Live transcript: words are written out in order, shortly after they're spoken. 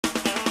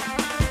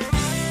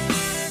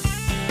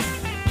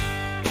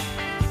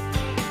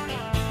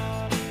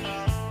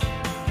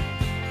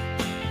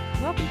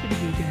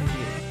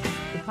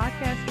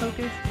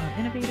focused on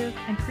innovative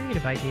and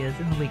creative ideas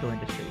in the legal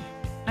industry.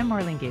 I'm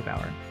Marlene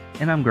Gabauer.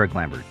 And I'm Greg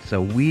Lambert.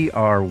 So we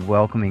are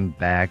welcoming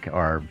back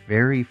our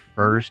very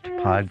first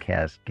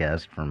podcast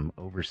guest from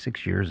over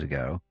 6 years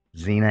ago,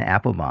 Zena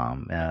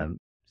Applebaum.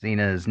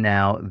 Zena is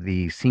now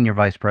the Senior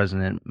Vice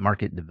President,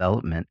 Market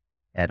Development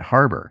at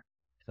Harbor.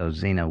 So,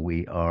 Zena,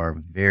 we are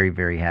very,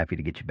 very happy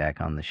to get you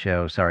back on the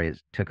show. Sorry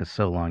it took us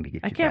so long to get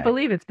you back. I can't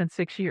believe it's been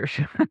 6 years.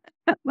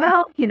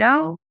 Well,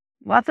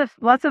 lots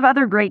of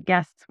other great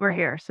guests were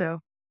here, so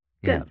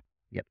good.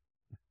 Yep.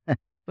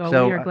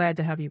 Well, we are glad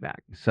to have you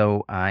back.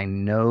 So I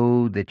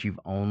know that you've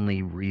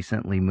only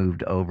recently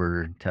moved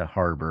over to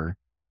Harbor,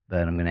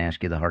 but I'm going to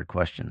ask you the hard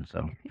question.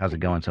 So how's it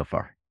going so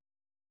far?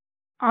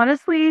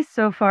 Honestly,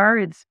 so far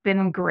it's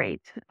been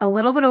great. A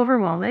little bit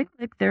overwhelming.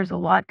 Like there's a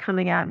lot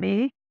coming at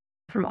me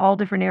from all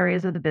different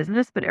areas of the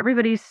business, but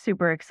everybody's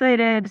super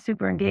excited,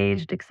 super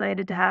engaged,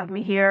 excited to have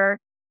me here.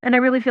 And I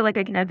really feel like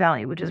I can add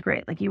value, which is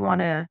great. Like you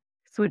want to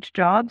switch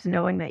jobs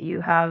knowing that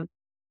you have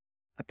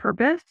a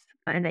purpose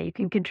and that you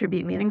can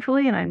contribute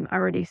meaningfully. And I'm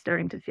already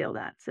starting to feel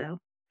that. So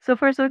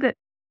far, so good.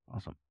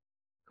 Awesome.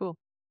 Cool.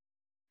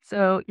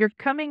 So you're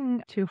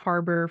coming to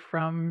Harbor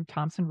from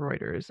Thomson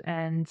Reuters.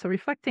 And so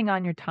reflecting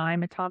on your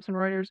time at Thomson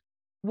Reuters,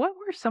 what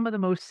were some of the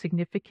most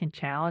significant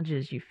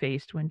challenges you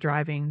faced when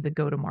driving the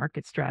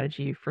go-to-market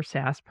strategy for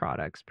SaaS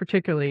products,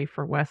 particularly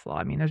for Westlaw?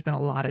 I mean, there's been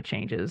a lot of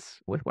changes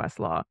with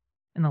Westlaw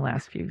in the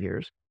last few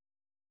years.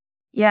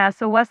 Yeah,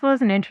 so Westlaw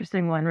is an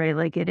interesting one, right?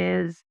 Like it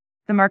is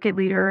the market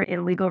leader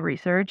in legal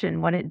research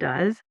and what it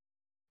does.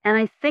 And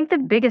I think the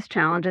biggest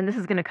challenge, and this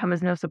is going to come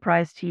as no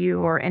surprise to you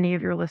or any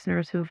of your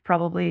listeners who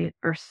probably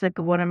are sick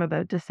of what I'm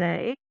about to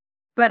say,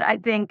 but I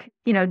think,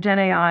 Gen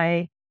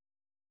AI,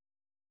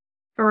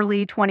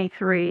 early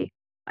 23,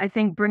 I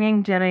think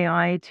bringing Gen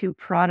AI to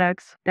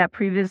products that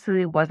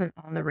previously wasn't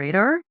on the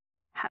radar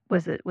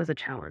was a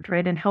challenge,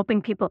 right? And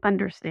helping people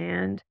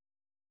understand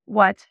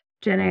what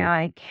Gen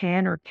AI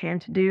can or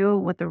can't do,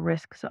 what the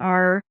risks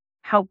are,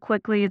 how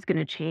quickly it's going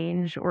to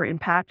change or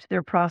impact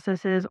their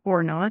processes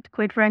or not,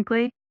 quite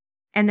frankly.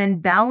 And then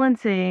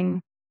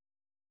balancing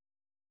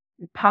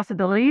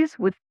possibilities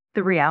with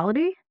the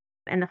reality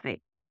and the faith.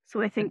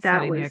 So I think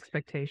that was the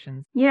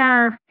expectations.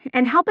 Yeah,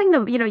 and helping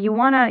them. You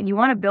want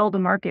to build a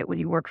market when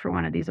you work for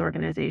one of these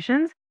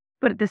organizations,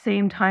 but at the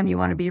same time, you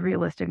want to be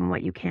realistic on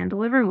what you can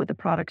deliver and what the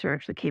products are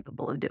actually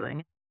capable of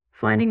doing.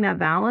 Finding that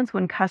balance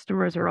when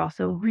customers are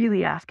also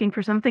really asking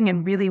for something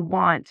and really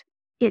want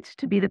it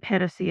to be the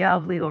panacea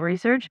of legal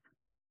research.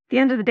 At the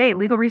end of the day,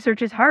 legal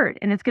research is hard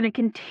and it's going to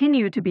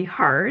continue to be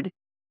hard,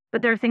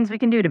 but there are things we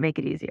can do to make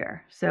it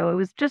easier. So it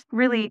was just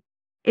really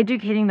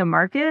educating the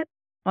market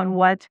on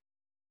what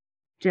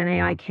Gen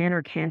AI can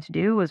or can't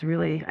do was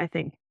really, I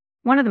think,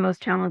 one of the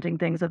most challenging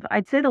things of,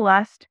 I'd say, the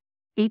last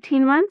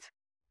 18 months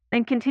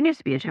and continues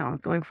to be a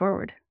challenge going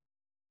forward.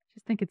 I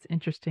just think it's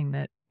interesting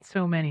that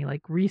so many,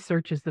 like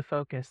research is the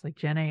focus, like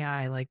Gen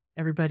AI, like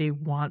everybody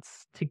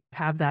wants to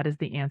have that as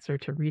the answer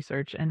to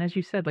research. And as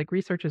you said, like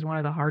research is one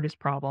of the hardest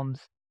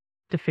problems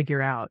to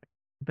figure out,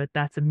 but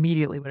that's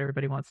immediately what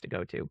everybody wants to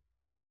go to.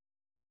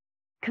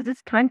 Because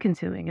it's time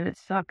consuming and it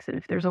sucks. And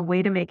if there's a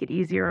way to make it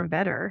easier and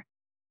better,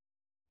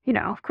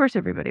 of course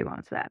everybody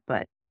wants that,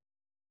 but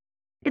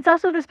it's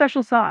also the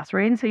special sauce,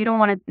 right? And so you don't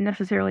want to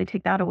necessarily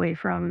take that away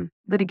from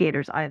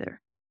litigators either.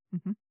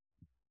 Mm-hmm.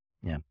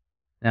 Yeah.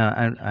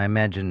 Now, I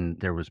imagine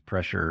there was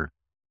pressure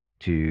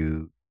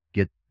to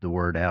get the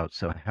word out.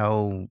 So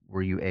how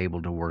were you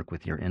able to work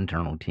with your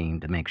internal team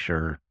to make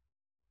sure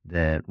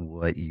that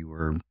what you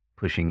were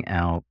pushing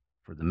out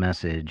for the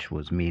message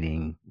was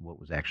meeting what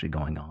was actually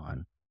going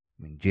on?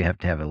 I mean, do you have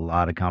to have a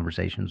lot of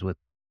conversations with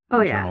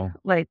internal? Yeah.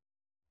 Like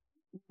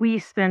we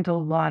spent a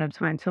lot of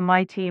time. So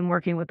my team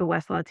working with the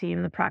Westlaw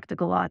team, the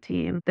practical law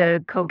team,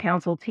 the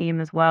co-counsel team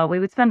as well, we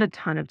would spend a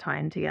ton of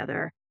time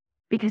together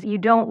because you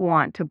don't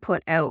want to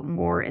put out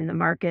more in the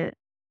market,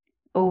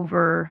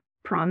 over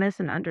promise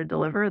and under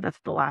deliver.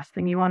 That's the last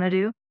thing you want to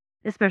do,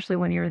 especially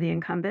when you're the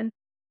incumbent.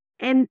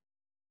 And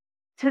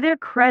to their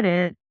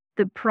credit,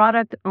 the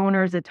product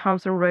owners at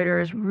Thomson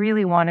Reuters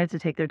really wanted to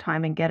take their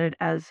time and get it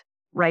as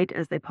right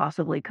as they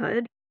possibly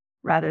could,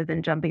 rather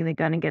than jumping the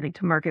gun and getting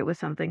to market with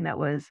something that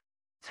was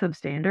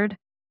substandard.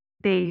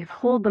 They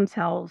hold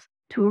themselves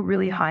to a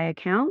really high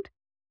account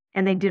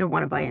and they didn't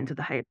want to buy into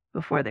the hype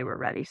before they were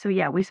ready. So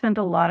yeah, we spent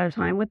a lot of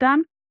time with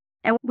them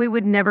and we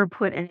would never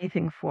put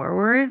anything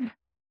forward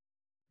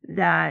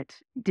that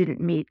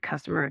didn't meet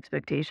customer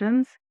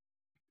expectations.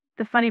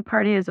 The funny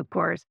part is, of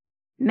course,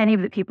 many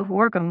of the people who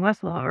work on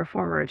Westlaw are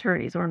former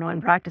attorneys or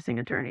non-practicing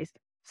attorneys.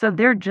 So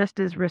they're just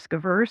as risk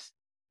averse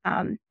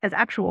as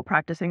actual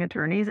practicing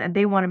attorneys, and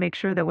they want to make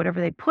sure that whatever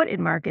they put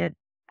in market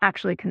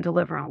actually can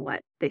deliver on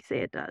what they say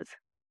it does.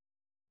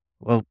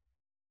 Well,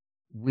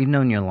 we've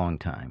known you a long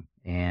time,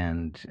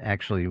 and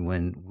actually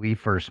when we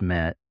first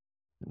met,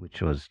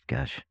 which was,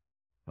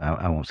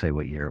 I won't say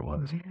what year it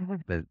was,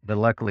 but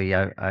luckily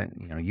I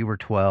you were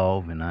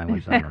 12 and I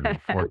was, I don't know,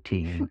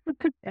 14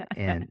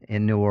 and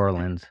in New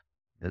Orleans.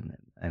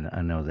 And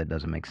I know that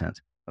doesn't make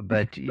sense,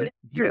 but it's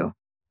true.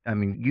 I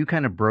mean, you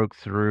kind of broke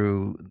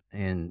through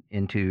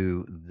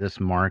into this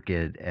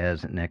market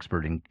as an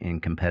expert in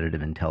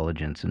competitive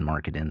intelligence and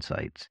market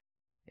insights.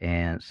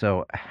 And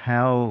so,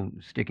 how,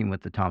 sticking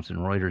with the Thomson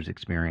Reuters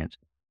experience,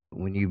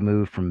 when you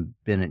moved from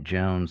Bennett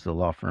Jones, the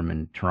law firm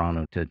in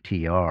Toronto, to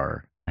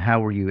TR, how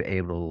were you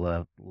able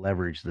to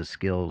leverage the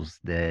skills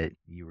that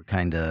you were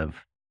kind of,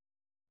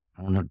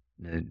 I don't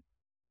know,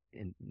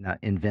 not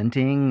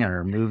inventing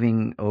or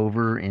moving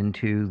over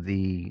into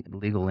the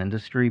legal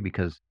industry?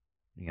 Because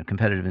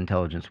competitive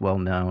intelligence well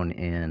known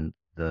in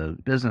the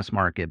business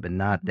market, but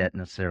not Mhm. that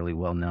necessarily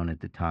well known at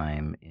the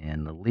time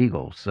in the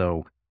legal.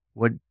 So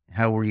what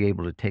how were you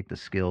able to take the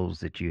skills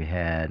that you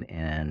had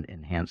and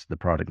enhance the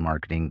product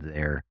marketing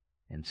there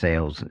and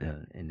sales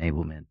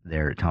enablement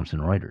there at Thomson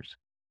Reuters?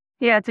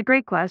 Yeah, it's a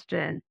great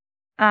question.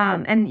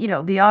 And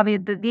the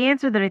obvious, the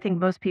answer that I think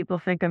most people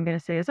think I'm going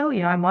to say is, oh,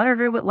 I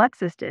monitored what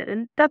Lexus did,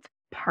 and that's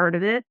part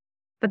of it.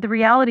 But the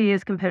reality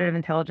is, competitive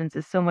intelligence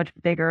is so much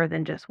bigger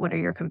than just what are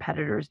your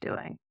competitors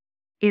doing.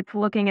 It's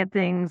looking at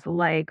things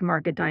like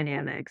market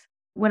dynamics.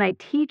 When I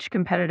teach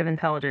competitive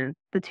intelligence,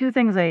 the two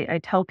things I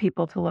tell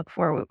people to look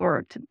for,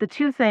 the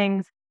two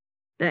things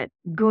that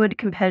good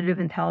competitive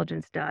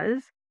intelligence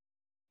does,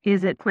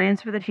 is it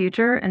plans for the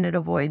future and it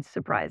avoids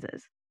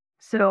surprises.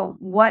 So,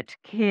 what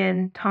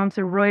can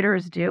Thomson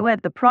Reuters do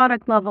at the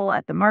product level,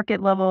 at the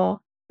market level,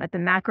 at the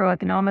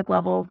macroeconomic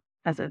level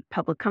as a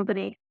public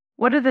company?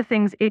 What are the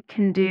things it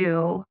can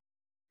do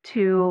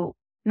to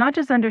not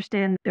just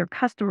understand their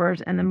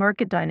customers and the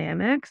market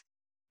dynamics,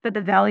 but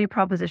the value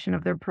proposition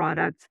of their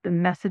products, the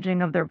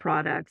messaging of their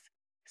products,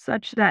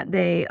 such that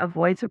they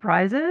avoid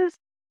surprises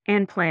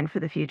and plan for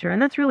the future?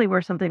 And that's really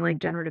where something like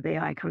generative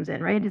AI comes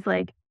in, right? It's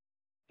like,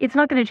 it's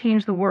not going to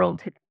change the world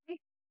today,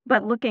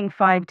 but looking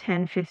 5,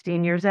 10,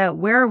 15 years out,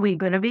 where are we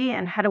going to be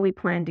and how do we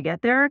plan to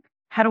get there?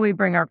 How do we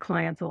bring our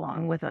clients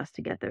along with us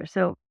to get there?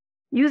 So,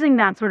 using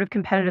that sort of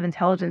competitive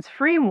intelligence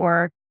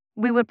framework,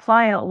 we would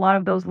apply a lot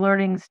of those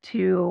learnings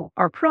to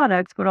our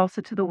products, but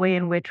also to the way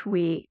in which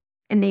we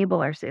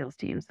enable our sales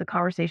teams, the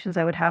conversations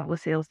I would have with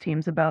sales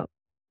teams about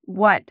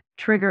what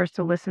triggers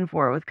to listen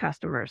for with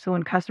customers. So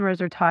when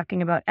customers are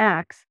talking about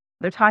X,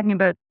 they're talking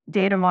about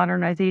data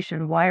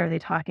modernization. Why are they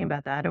talking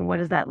about that? And what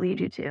does that lead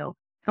you to?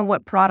 And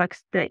what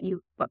products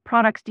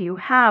do you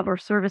have or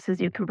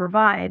services you can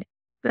provide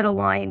that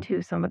align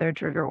to some of their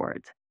trigger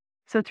words?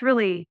 So it's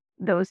really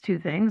those two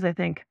things, I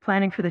think,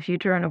 planning for the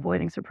future and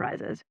avoiding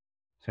surprises.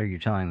 So you're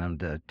telling them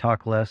to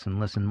talk less and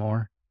listen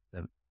more?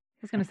 That-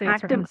 I was gonna say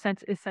it's Active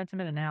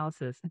sentiment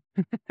analysis.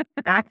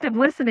 active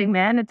listening,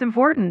 man. It's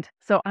important.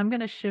 So I'm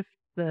gonna shift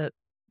the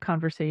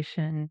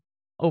conversation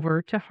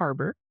over to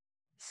Harbor.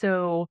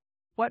 So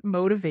what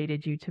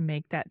motivated you to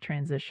make that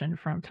transition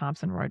from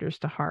Thomson Reuters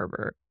to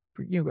Harbor?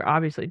 You were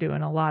obviously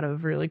doing a lot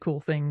of really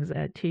cool things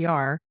at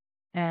TR.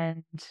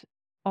 And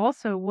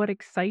also, what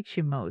excites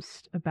you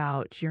most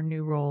about your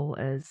new role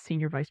as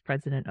Senior Vice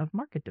President of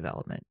Market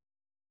Development?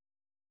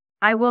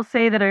 I will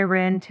say that I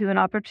ran to an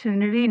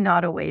opportunity,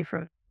 not away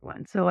from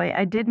one. So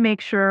I did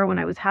make sure when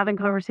I was having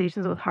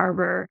conversations with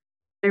Harbor,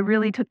 I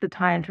really took the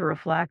time to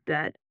reflect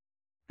that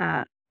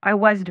uh, I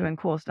was doing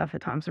cool stuff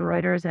at Thomson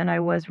Reuters and I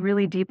was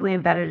really deeply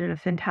embedded in a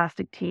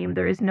fantastic team.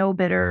 There is no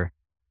better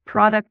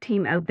product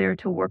team out there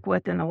to work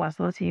with than the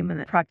Westlaw team and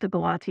the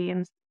practical law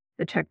teams,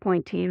 the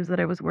checkpoint teams that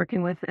I was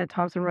working with at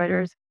Thomson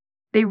Reuters.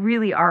 They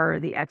really are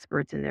the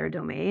experts in their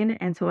domain.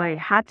 And so I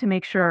had to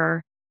make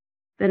sure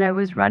that I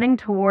was running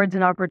towards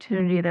an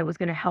opportunity that was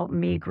going to help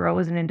me grow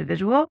as an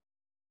individual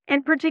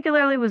and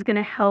particularly was going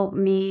to help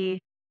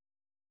me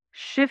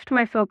shift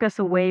my focus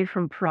away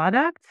from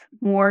products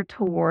more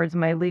towards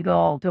my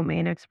legal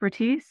domain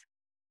expertise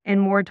and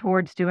more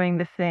towards doing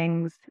the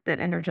things that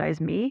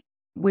energize me,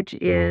 which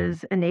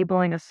is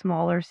enabling a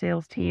smaller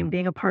sales team,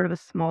 being a part of a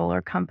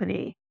smaller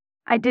company.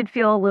 I did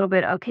feel a little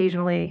bit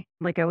occasionally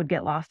like I would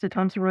get lost at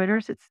Thomson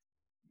Reuters. It's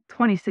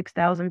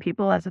 26,000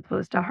 people as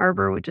opposed to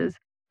Harbor, which is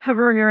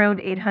hovering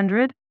around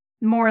 800,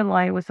 more in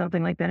line with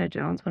something like Bennett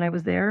Jones when I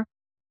was there.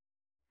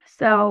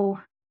 So,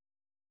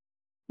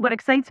 what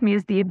excites me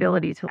is the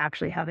ability to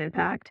actually have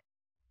impact,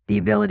 the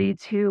ability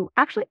to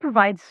actually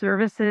provide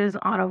services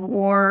on a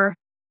more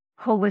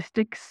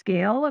holistic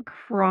scale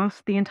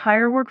across the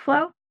entire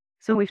workflow.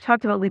 So, we've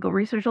talked about legal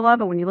research a lot,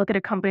 but when you look at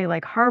a company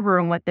like Harbor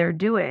and what they're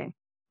doing,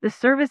 the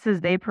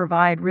services they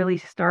provide really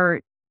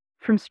start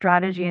from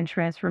strategy and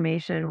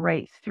transformation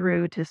right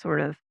through to sort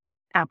of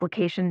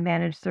application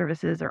managed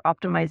services or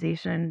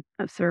optimization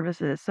of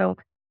services. So,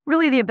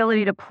 really, the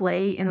ability to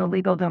play in the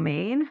legal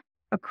domain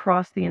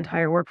across the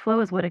entire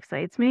workflow is what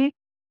excites me.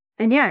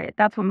 And yeah,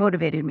 that's what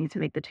motivated me to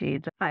make the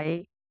change.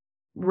 I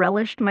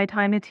relished my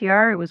time at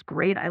TR. It was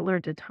great. I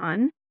learned a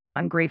ton.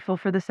 I'm grateful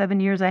for the 7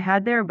 years I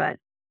had there, but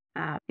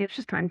it's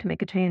just time to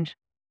make a change.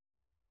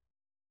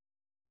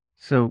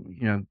 So,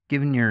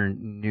 given your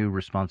new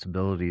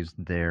responsibilities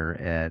there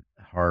at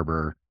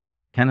Harbor,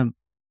 kind of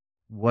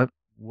what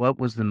what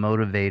was the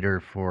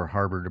motivator for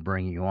Harbor to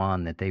bring you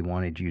on that they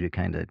wanted you to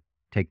kind of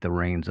take the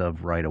reins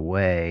of right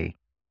away?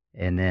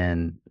 And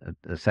then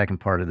the second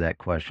part of that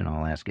question,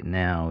 I'll ask it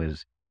now,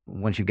 is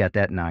once you've got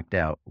that knocked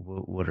out,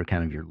 what are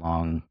kind of your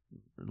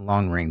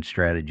long range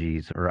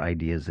strategies or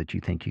ideas that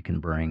you think you can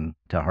bring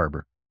to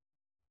Harbor?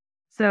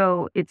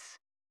 So it's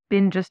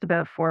been just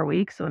about 4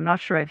 weeks, so I'm not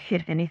sure I've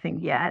hit anything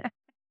yet.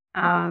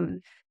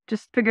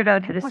 Just figured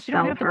out how to Gosh, you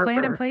don't spell have the plan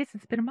in Harbor. place.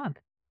 It's been a month.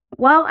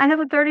 Well, I have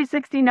a 30,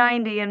 60,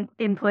 90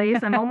 in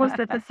place. I'm almost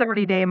at the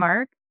 30-day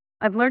mark.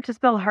 I've learned to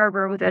spell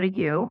Harbor without a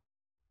U.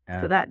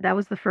 So that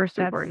was the first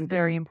That's important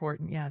very thing.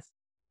 important. Yes.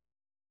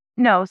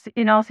 No,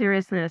 in all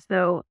seriousness,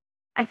 though,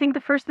 I think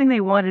the first thing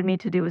they wanted me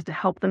to do was to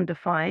help them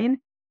define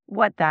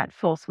what that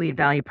full suite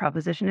value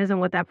proposition is and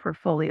what that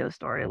portfolio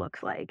story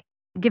looks like.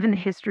 Given the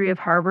history of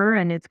Harbor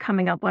and it's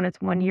coming up on its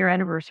 1-year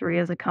anniversary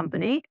as a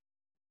company,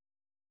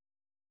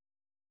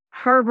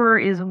 Harbor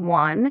is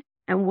one.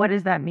 And what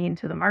does that mean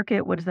to the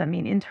market? What does that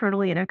mean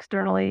internally and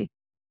externally?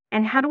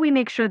 And how do we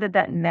make sure that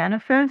that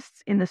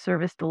manifests in the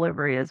service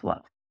delivery as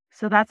well?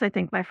 So that's, I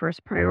think, my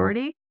first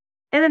priority.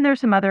 And then there's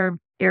some other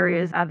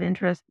areas of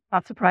interest,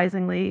 not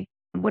surprisingly.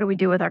 What do we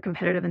do with our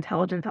competitive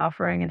intelligence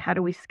offering and how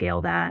do we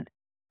scale that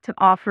to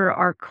offer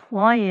our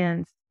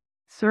clients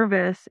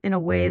service in a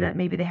way that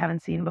maybe they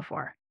haven't seen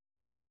before?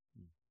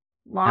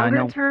 Now, I Longer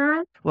know.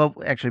 term, Well,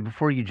 actually,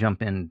 before you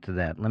jump into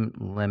that,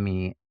 let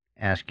me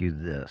ask you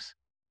this.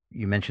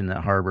 You mentioned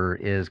that Harbor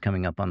is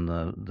coming up on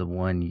the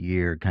 1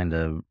 year kind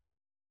of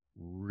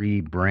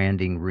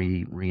rebranding,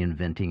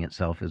 reinventing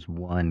itself as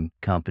one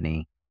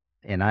company.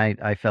 And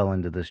I fell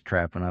into this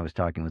trap when I was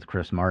talking with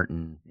Chris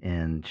Martin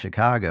in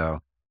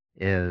Chicago,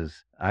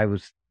 is I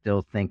was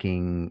still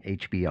thinking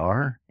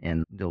HBR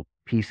and the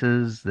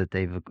pieces that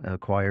they've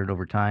acquired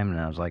over time. And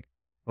I was like,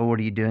 well, what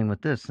are you doing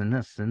with this and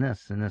this and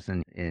this and this?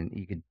 And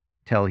you could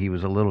tell he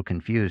was a little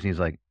confused. He's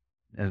like,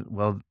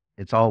 well,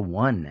 it's all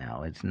one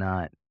now. It's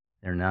not,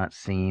 they're not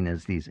seen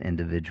as these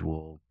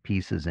individual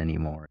pieces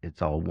anymore.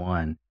 It's all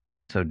one.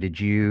 So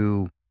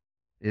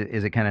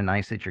is it kind of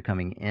nice that you're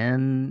coming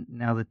in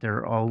now that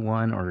they're all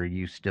one, or are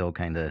you still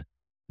kind of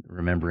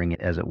remembering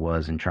it as it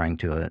was and trying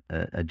to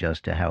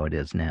adjust to how it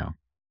is now?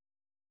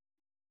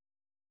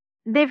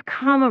 they've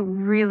come a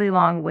really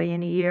long way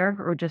in a year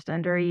or just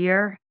under a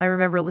year. I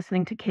remember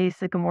listening to Kay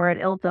Sycamore at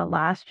ILTA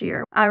last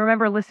year. I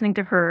remember listening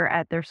to her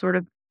at their sort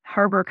of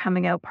Harbor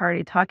coming out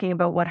party talking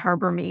about what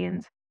Harbor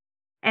means.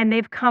 And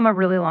they've come a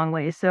really long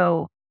way.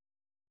 So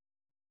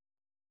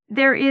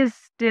there is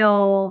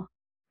still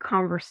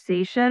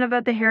conversation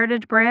about the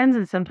heritage brands,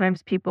 and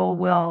sometimes people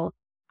will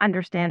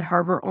understand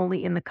Harbor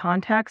only in the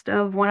context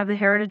of one of the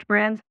heritage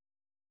brands.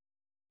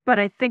 But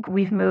I think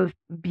we've moved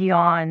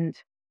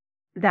beyond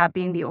that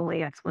being the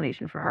only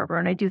explanation for Harbor.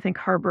 And I do think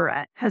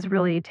Harbor has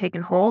really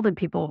taken hold and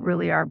people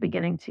really are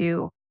beginning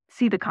to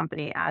see the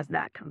company as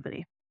that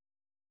company.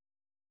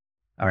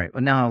 All right.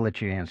 Well, now I'll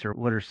let you answer.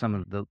 What are some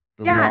of the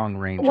Yeah. long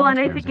range Well, and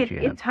I concerns think that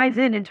you it have? ties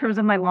in terms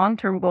of my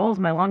long-term goals.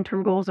 My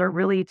long-term goals are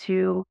really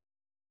to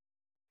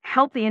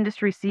help the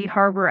industry see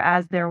Harbor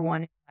as their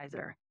one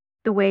advisor.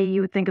 The way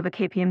you would think of a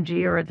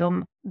KPMG or a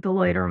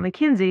Deloitte or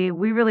McKinsey,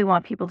 we really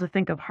want people to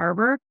think of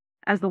Harbor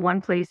as the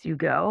one place you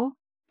go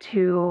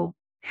to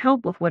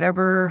help with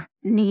whatever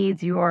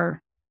needs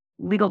your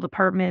legal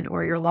department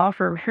or your law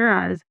firm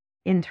has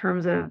in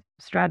terms of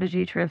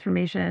strategy,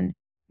 transformation,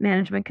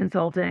 management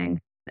consulting,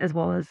 as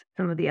well as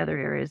some of the other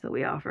areas that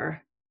we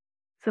offer.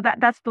 So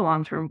that's the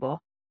long-term goal.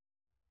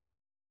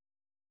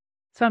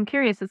 So I'm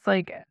curious, it's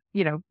like,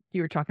 you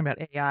were talking about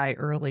AI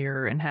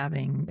earlier and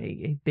having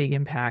a big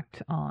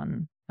impact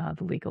on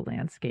the legal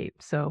landscape.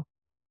 So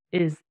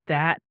is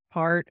that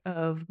part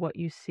of what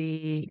you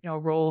see, a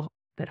role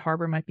that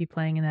Harbor might be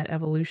playing in that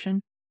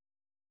evolution?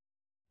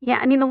 Yeah,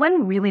 I mean, the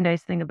one really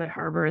nice thing about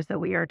Harbor is that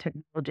we are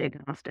technology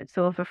agnostic.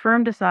 So if a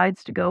firm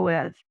decides to go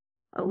with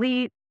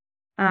Elite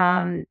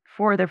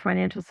for their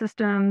financial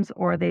systems,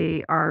 or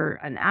they are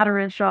an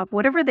Aderant shop,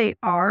 whatever they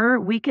are,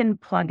 we can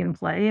plug and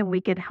play and we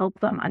can help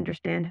them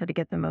understand how to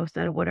get the most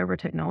out of whatever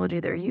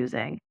technology they're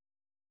using,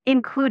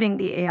 including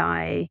the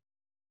AI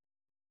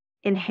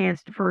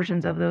enhanced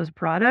versions of those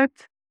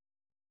products.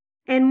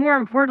 And more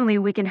importantly,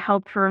 we can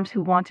help firms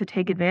who want to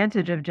take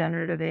advantage of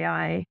generative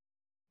AI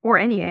or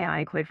any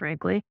AI, quite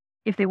frankly.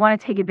 If they want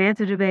to take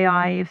advantage of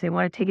AI, if they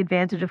want to take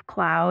advantage of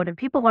cloud, and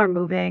people are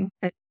moving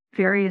at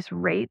various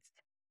rates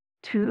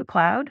to the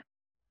cloud.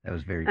 That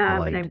was very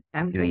And polite.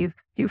 I'm sure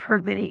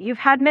you've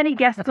had many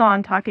guests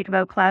on talking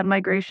about cloud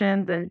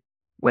migrations and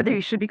whether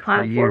you should be For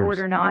cloud forward years.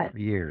 or not. For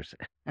years.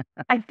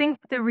 I think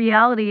the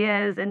reality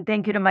is, and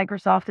thank you to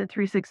Microsoft at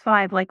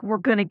 365, like we're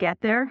going to get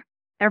there.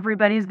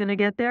 Everybody's going to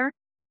get there.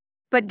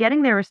 But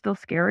getting there is still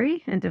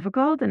scary and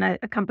difficult. And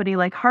a company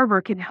like Harbor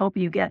can help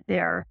you get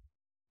there,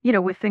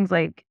 with things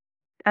like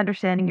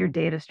understanding your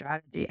data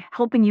strategy,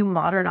 helping you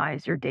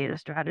modernize your data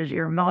strategy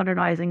or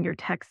modernizing your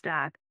tech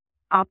stack,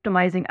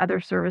 optimizing other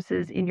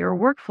services in your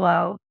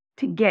workflow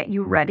to get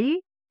you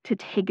ready to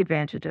take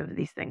advantage of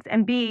these things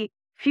and be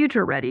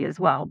future ready as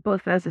well,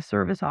 both as a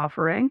service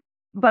offering,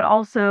 but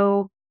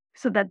also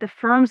so that the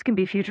firms can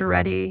be future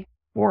ready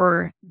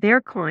for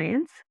their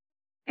clients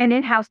and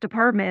in-house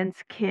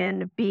departments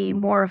can be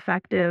more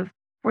effective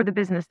for the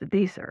business that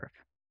they serve.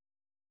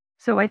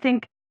 So I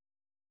think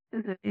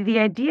The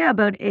idea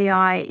about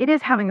AI, it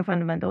is having a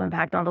fundamental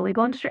impact on the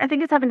legal industry. I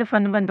think it's having a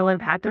fundamental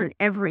impact on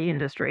every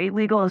industry.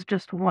 Legal is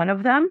just one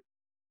of them.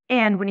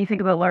 And when you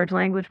think about large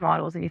language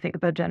models and you think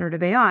about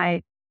generative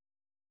AI,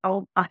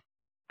 I'll, uh,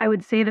 I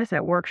would say this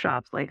at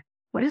workshops, like,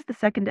 what is the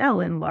second L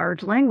in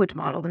large language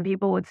model? And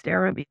people would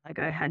stare at me like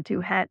I had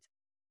two heads.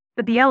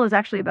 But the L is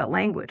actually about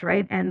language,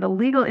 right? And the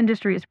legal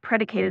industry is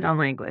predicated on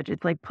language.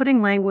 It's like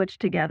putting language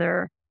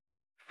together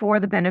for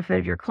the benefit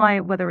of your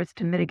client, whether it's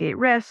to mitigate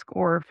risk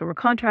or from a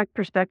contract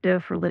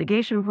perspective for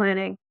litigation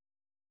planning.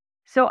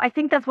 So I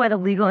think that's why the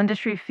legal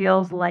industry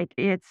feels like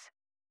it's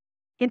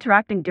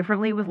interacting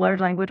differently with large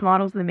language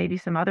models than maybe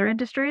some other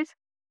industries.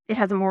 It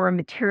has a more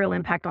material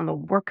impact on the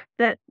work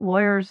that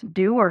lawyers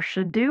do or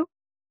should do.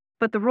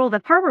 But the role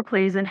that Harbor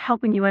plays in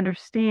helping you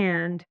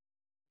understand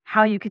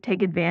how you could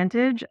take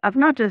advantage of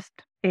not just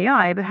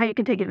AI, but how you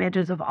can take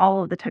advantage of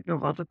all of the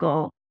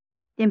technological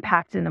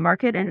impact in the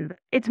market. And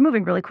it's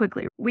moving really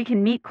quickly. We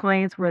can meet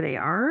clients where they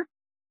are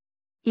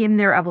in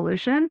their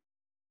evolution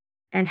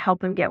and help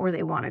them get where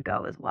they want to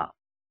go as well.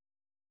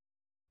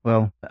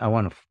 Well, I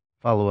want to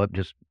follow up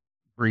just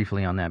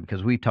briefly on that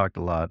because we talked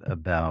a lot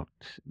about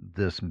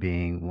this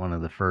being one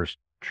of the first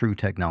true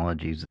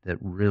technologies that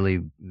really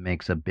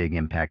makes a big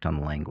impact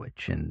on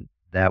language. And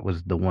that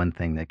was the one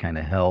thing that kind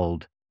of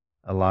held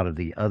a lot of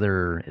the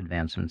other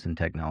advancements in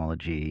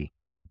technology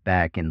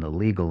back in the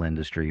legal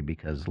industry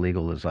because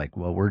legal is like,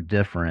 well, we're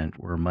different.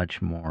 We're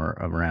much more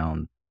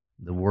around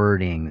the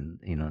wording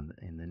and,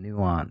 and the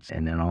nuance.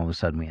 And then all of a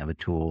sudden we have a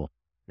tool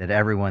that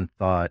everyone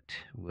thought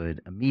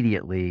would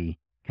immediately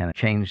kind of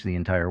change the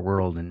entire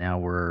world. And now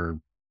we're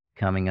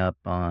coming up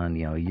on,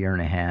 a year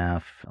and a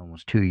half,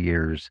 almost 2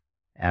 years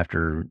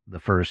after the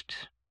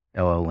first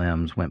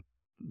LLMs went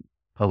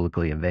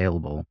publicly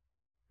available.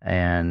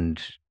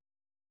 And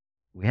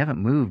we haven't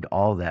moved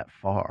all that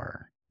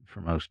far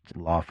for most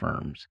law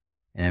firms.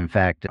 And in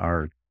fact,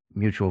 our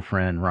mutual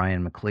friend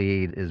Ryan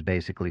McLeod is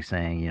basically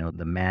saying,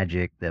 the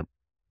magic that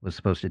was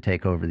supposed to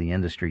take over the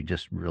industry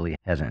just really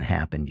hasn't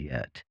happened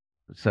yet.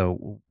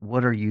 So,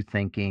 what are you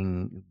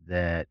thinking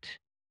that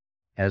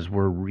as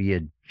we're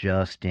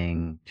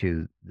readjusting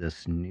to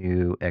this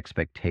new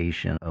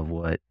expectation of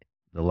what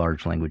the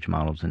large language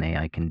models and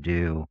AI can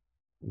do,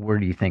 where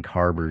do you think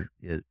Harbor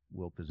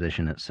will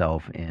position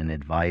itself in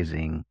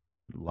advising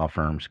law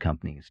firms,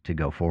 companies to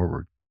go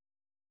forward?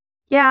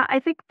 Yeah, I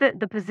think that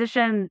the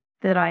position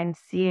that I'm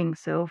seeing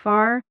so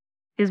far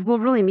is we'll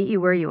really meet you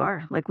where you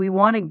are. Like, we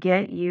want to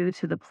get you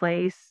to the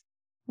place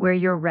where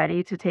you're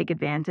ready to take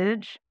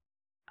advantage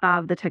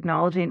of the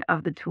technology and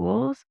of the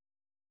tools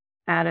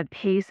at a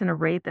pace and a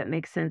rate that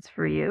makes sense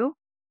for you,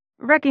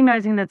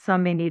 recognizing that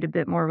some may need a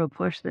bit more of a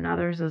push than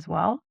others as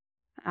well.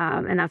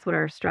 And that's what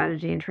our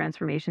strategy and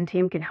transformation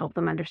team can help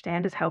them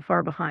understand is how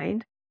far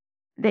behind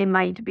they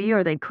might be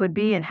or they could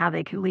be and how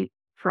they can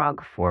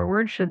leapfrog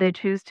forward should they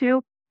choose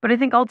to. But I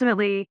think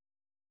ultimately,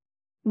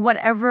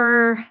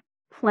 whatever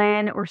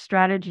plan or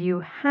strategy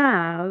you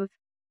have,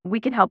 we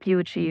can help you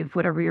achieve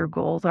whatever your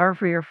goals are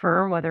for your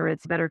firm, whether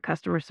it's better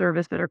customer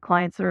service, better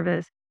client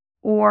service,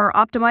 or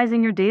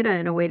optimizing your data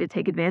in a way to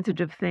take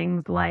advantage of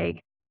things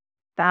like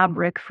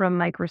Fabric from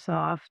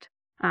Microsoft,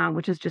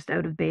 which is just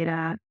out of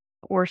beta,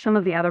 or some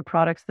of the other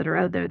products that are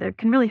out there that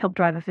can really help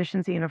drive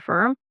efficiency in a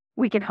firm.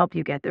 We can help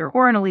you get there,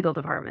 or in a legal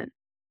department.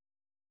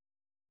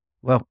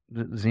 Well,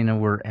 Zena,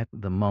 we're at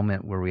the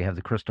moment where we have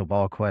the crystal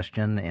ball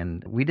question,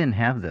 and we didn't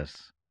have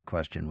this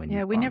question when you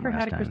Yeah, were we on never last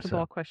had a time. crystal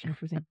ball question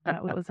for Zena.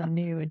 That was a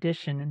new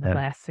addition in the That-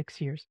 last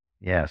 6 years.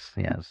 yes,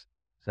 yes.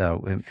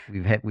 So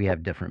we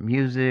have different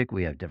music,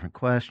 we have different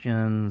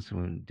questions,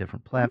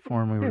 different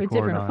platform we Yeah, a record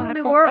different on.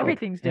 platform. world.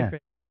 Everything's Yeah.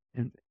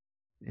 different.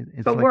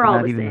 It's But like we're we're all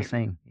not the even the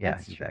same. same. Yeah,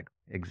 That's true.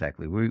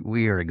 exactly.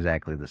 We are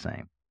exactly the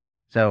same.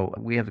 So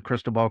we have the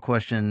crystal ball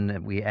question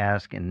that we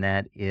ask, and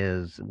that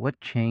is,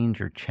 what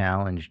change or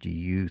challenge do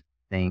you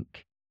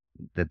think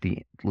that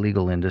the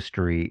legal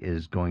industry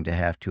is going to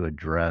have to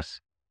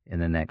address in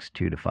the next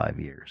 2 to 5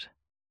 years?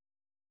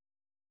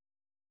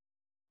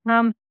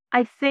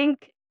 I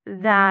think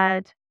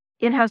that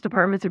in-house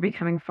departments are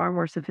becoming far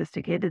more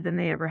sophisticated than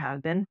they ever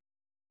have been.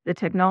 The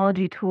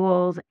technology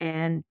tools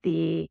and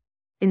the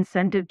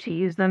incentive to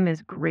use them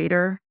is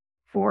greater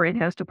for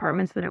in-house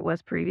departments than it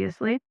was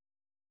previously.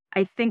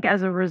 I think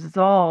as a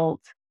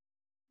result,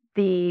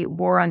 the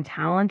war on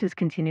talent is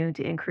continuing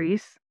to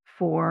increase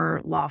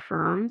for law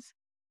firms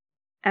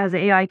as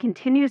AI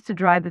continues to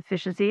drive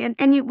efficiency.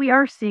 And we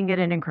are seeing it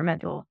in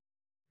incremental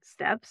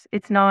steps.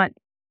 It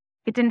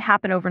didn't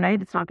happen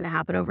overnight. It's not going to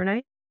happen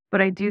overnight.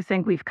 But I do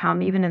think we've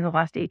come, even in the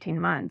last 18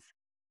 months,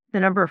 the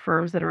number of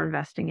firms that are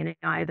investing in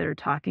AI, that are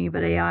talking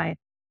about AI,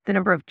 the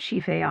number of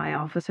chief AI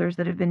officers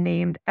that have been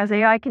named, as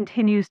AI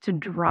continues to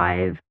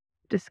drive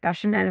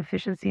discussion and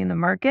efficiency in the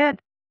market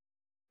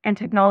and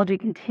technology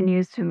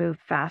continues to move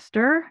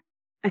faster,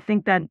 I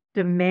think that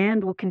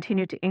demand will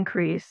continue to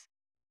increase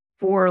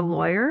for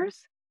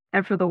lawyers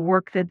and for the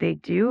work that they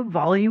do.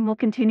 Volume will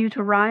continue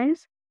to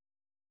rise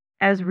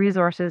as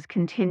resources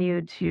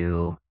continue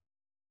to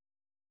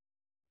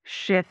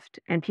shift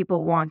and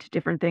people want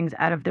different things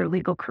out of their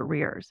legal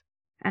careers.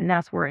 And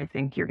that's where I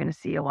think you're going to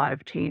see a lot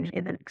of change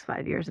in the next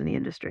 5 years in the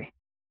industry.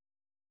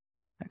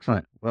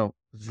 Excellent. Well,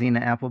 Zena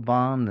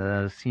Applebaum,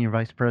 the Senior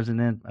Vice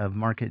President of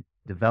Market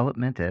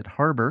Development at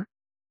Harbor,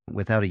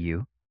 without a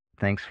U,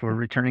 thanks for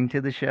returning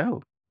to the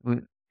show.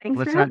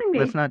 Thanks for having me.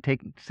 Let's not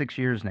take 6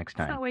 years next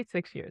Let's time. not wait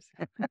 6 years.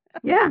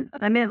 Yeah,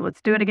 I'm in.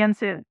 Let's do it again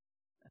soon.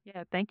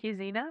 Yeah, thank you,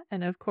 Zena.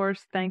 And of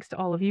course, thanks to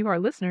all of you, our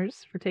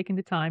listeners, for taking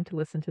the time to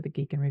listen to the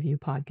Geek and Review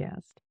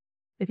podcast.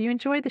 If you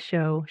enjoyed the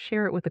show,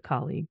 share it with a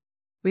colleague.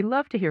 We'd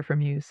love to hear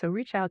from you, so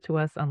reach out to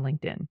us on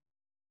LinkedIn.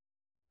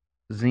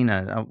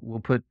 Zena, we'll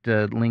put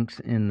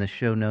links in the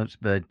show notes,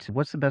 but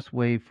what's the best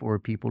way for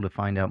people to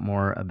find out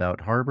more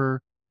about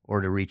Harbor or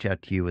to reach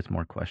out to you with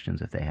more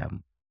questions if they have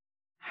them?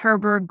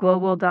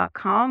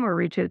 harborglobal.com, or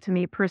reach out to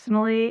me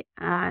personally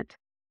at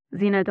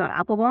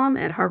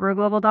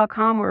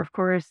zena.applebaum@harborglobal.com, or of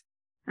course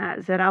at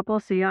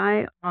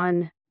ZAppleCI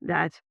on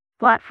that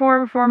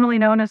platform formerly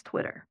known as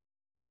Twitter.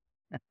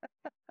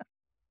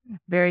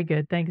 Very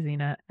good. Thanks,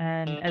 Zena.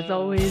 And as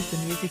always, the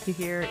music you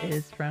hear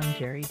is from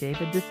Jerry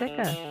David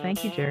DeSica.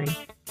 Thank you, Jerry.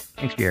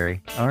 Thanks,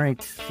 Jerry. All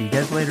right. See you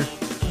guys later.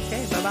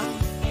 Okay,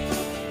 bye-bye.